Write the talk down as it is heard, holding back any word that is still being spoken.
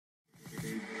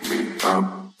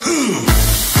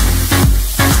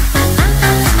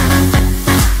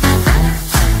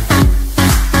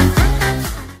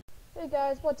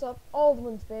what's up? Old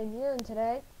One's been here, and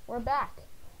today we're back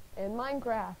in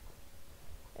Minecraft.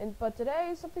 But today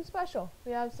is something special.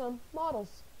 We have some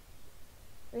models.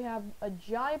 We have a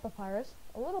giant papyrus,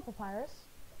 a little papyrus,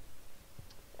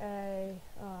 a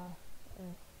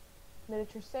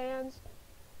miniature sands,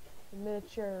 a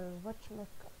miniature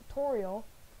Toriel,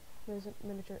 there's a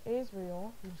miniature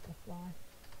Azrael, I'm just gonna fly,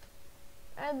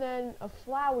 and then a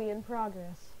Flowey in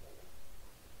progress,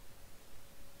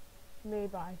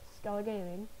 made by Skella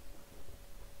Gaming,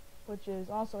 which is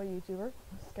also a YouTuber,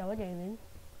 Skella Gaming.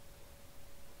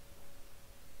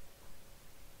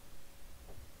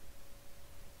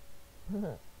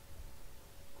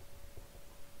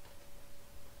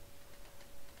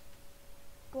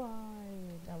 Glide.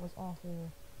 That was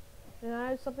awful. And I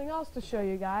have something else to show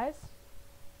you guys.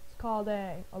 It's called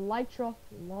a elytra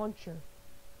launcher.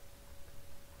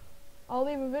 I'll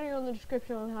leave a video in the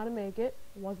description on how to make it.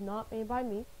 It was not made by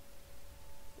me.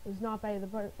 It was not by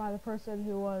the person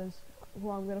who I'm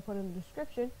going to put in the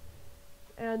description.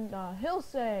 And he'll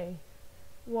say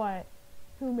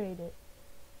who made it.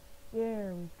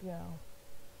 There we go.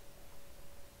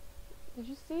 Did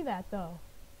you see that though?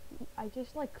 I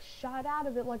just shot out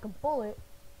of it like a bullet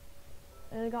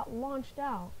and it got launched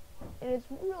out. And it's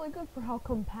really good for how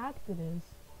compact it is.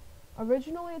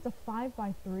 Originally it's a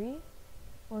 5x3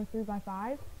 or a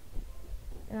 3x5,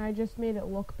 and I just made it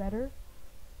look better.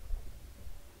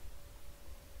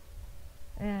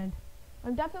 And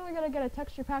I'm definitely gonna get a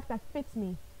texture pack that fits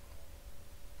me,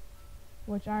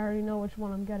 which I already know which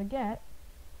one I'm gonna get.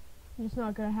 I'm just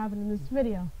not gonna have it in this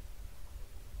video.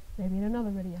 Maybe in another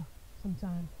video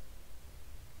sometime.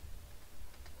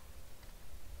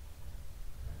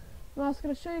 I'm also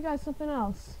gonna show you guys something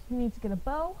else. You need to get a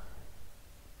bow.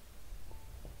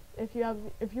 If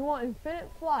you want infinite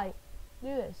flight, do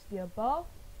this. Get a bow.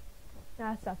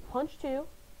 That's a punch 2.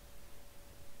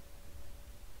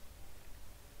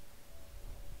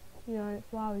 You know,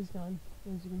 Flowey's done,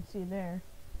 as you can see there.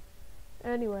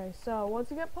 Anyway, so once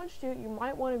you get punch 2, you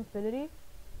might want infinity,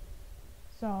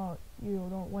 so you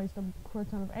don't waste a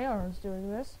ton of arrows doing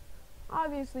this.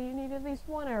 Obviously, you need at least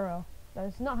 1 arrow. That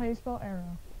is not how you spell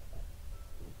arrow.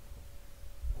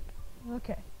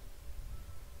 Okay.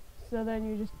 So then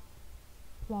you just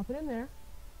plop it in there.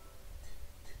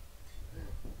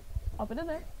 Plop it in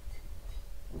there.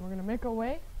 And we're going to make our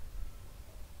way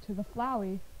to the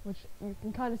Flowey, which you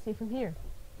can kind of see from here.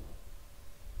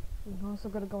 We're also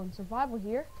going to go in survival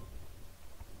here.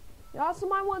 You also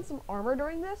might want some armor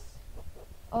during this.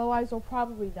 Otherwise, you'll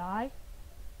probably die.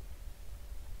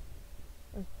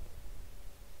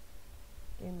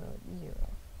 Game mode 0.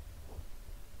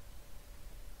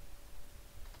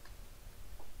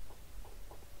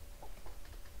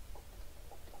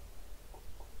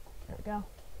 There we go.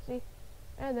 See?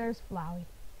 And there's Flowey.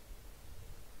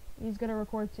 He's gonna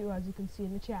record too, as you can see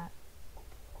in the chat.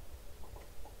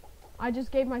 I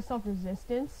just gave myself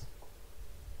resistance,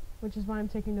 which is why I'm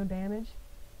taking no damage.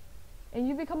 And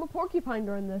you become a porcupine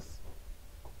during this.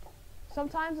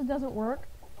 Sometimes it doesn't work.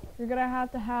 You're gonna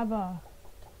have to have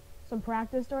some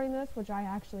practice during this, which I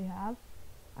actually have.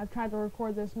 I've tried to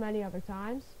record this many other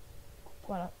times,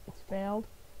 but it's failed.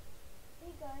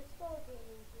 Hey guys, Skella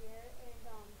Gaming here, and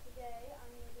today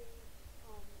I'm gonna be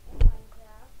in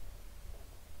Minecraft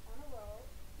on a road.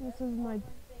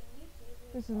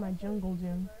 This is my jungle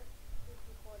gym.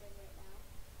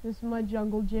 This is my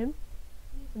jungle gym.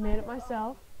 I made it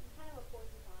myself.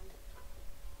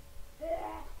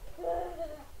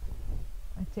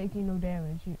 I'm taking no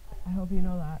damage. I hope you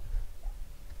know that.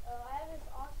 I have this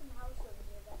awesome house over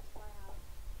here. That's my house.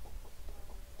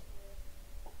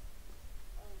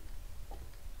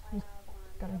 I have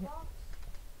my mailbox.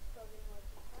 Still getting more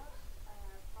to the house. I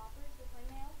have poppers with my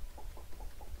mail.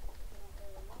 I don't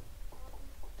really want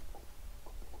poppers.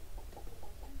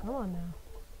 Come on now.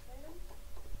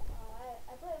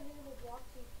 I put invisible blocks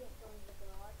so you can't go into the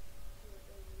garage.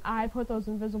 I put those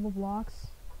invisible blocks.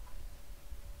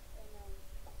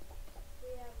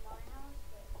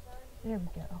 There we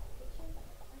go.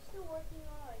 I'm still working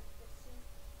on the sinks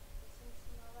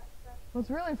and all that stuff. What's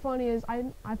really funny is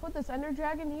I put this ender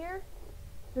dragon here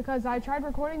because I tried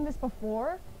recording this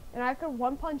before and I could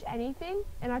one punch anything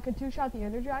and I could 2-shot the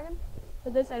ender dragon.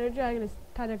 But this ender dragon is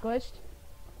kind of glitched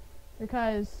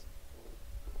because,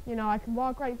 you know, I can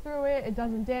walk right through it, it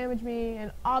doesn't damage me,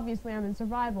 and obviously I'm in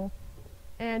survival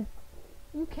and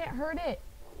you can't hurt it.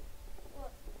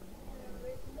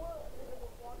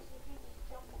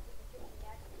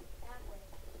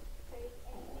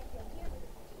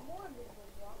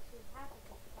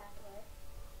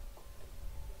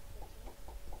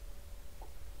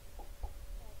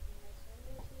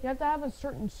 You have to have a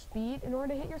certain speed in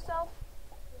order to hit yourself.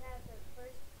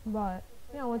 But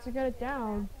yeah, once you get it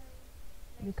down,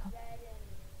 you Nice come, bed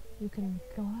and you can baby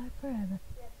go checker. on forever.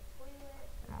 We have the toilet.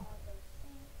 We Ow. have the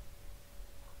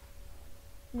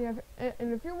sink. Yeah,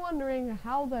 and if you're wondering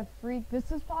how the freak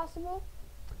this is possible,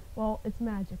 well, it's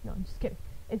magic. No, I'm just kidding.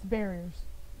 It's barriers.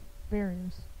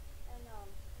 Barriers. And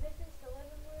this is the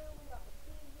living room. We got the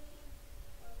TV.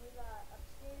 We got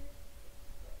upstairs.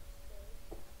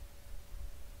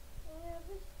 And we have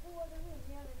this whole other room.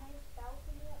 We have a nice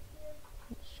balcony up here.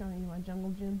 I'm showing you my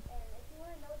jungle gym. And if you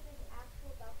want to know what this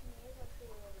actual balcony is, I'll show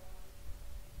you later on.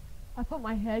 I put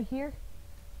my head here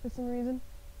for some reason.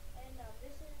 And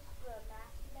this is the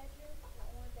master bedroom, the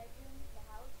only bedroom in the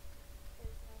house.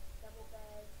 There's a nice double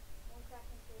bed, one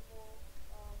crafting table,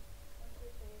 1, 2,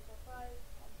 3, 4, 5.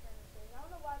 I'm trying to say. I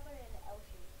don't know why I put it in an L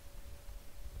shape.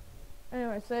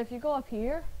 Anyway, so if you go up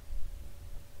here,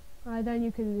 then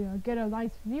you can get a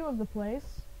nice view of the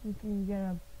place. You can get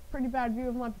a pretty bad view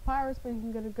of my papyrus, but you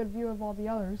can get a good view of all the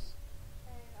others.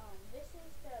 And this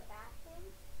is the bathroom.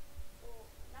 Well,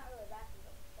 not really a bathroom,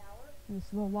 but a shower. And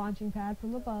this little launching pad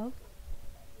from above.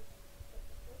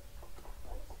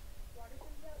 Water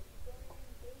comes out, you go in,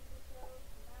 bathe yourself,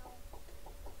 come out,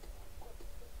 flip the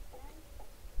switch again.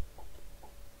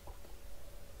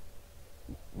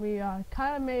 We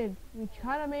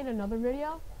kind of made another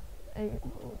video,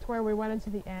 to where we went into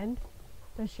the end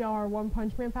to show our One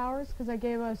Punch Man powers, because I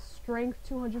gave us strength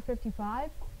 255.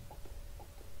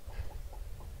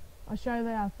 I'll show you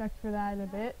the effect for that in a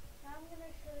bit. Now I'm going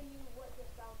to show you what this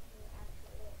balcony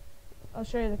actually is. I'll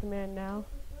show you the command now.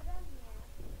 If we go down here,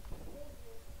 there's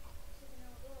this sitting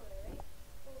on the doorway, right?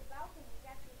 Well, the balcony is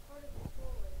actually part of this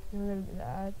doorway. I'm gonna do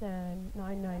that, then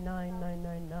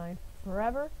 999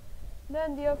 forever.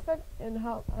 Then the effect and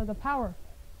how the power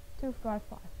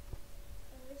 255.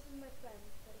 And this is my friend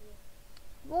right here.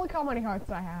 Look how many hearts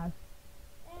I have.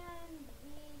 And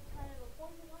he kind of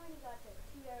appointed one. He got to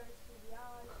 2 hours to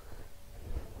beyond.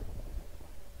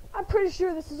 I'm pretty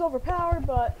sure this is overpowered,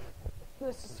 but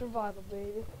this is survival,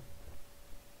 baby.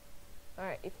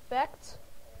 Alright, effect.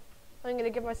 I'm gonna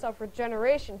give myself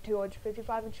regeneration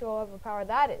 255 and show how overpowered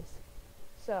that is.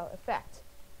 So, effect.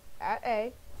 At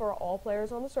A for all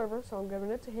players on the server, so I'm giving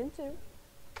it to him too.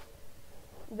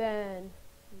 Then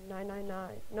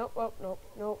 999. Nope, oh,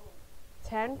 nope.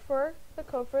 10 for the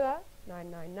code for that.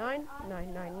 999,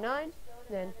 999.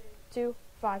 Then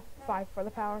 255 for the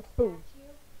power. Boom.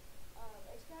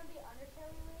 It's gonna be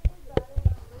UnderTale related, but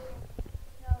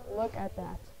I don't know. Look at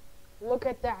that. Look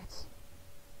at that.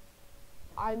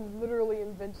 I'm literally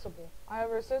invincible. I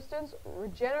have resistance,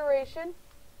 regeneration,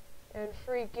 and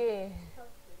freaking.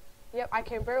 Yep, I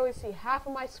can barely see half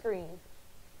of my screen.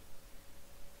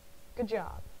 Good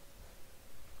job.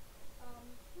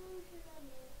 Who should I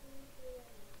make?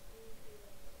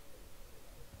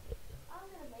 I'm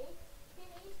gonna make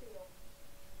Skin Israel.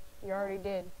 You already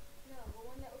did. No, the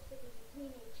one that looks like he's a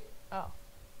teenager. Oh.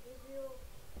 Israel.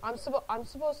 I'm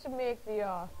supposed to make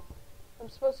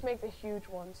the huge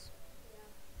ones. Yeah.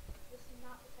 This is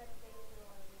not the type of Israel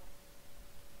I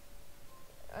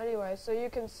want. Anyway, so you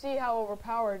can see how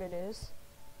overpowered it is.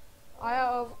 I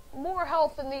have more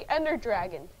health than the Ender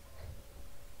Dragon.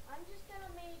 I'm just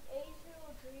gonna make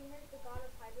Azrael Dreamer, the god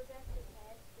of Hyperdeck, his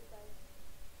head, because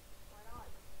why not?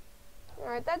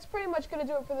 Alright, that's pretty much gonna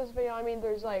do it for this video. I mean,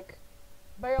 there's like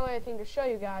barely anything to show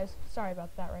you guys. Sorry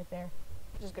about that right there.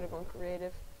 I'm just gonna go in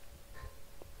creative.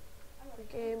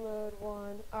 Game mode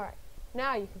 1. Alright,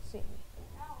 now you can see me.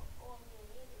 Now, all I'm gonna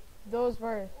need is Those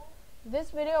were.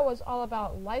 This video was all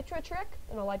about elytra trick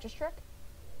and elytra's trick.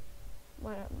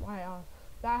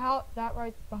 That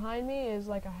right behind me is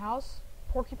like a house,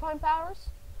 porcupine powers,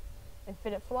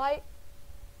 infinite flight,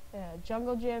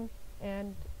 jungle gym,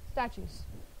 and statues.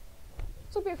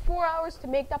 It took me 4 hours to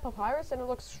make that papyrus, and it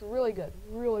looks really good,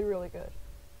 really good.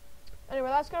 Anyway,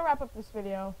 that's gonna wrap up this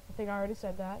video. I think I already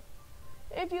said that.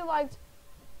 If you liked,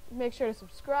 make sure to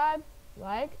subscribe,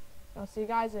 like. I'll see you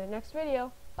guys in the next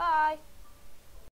video. Bye.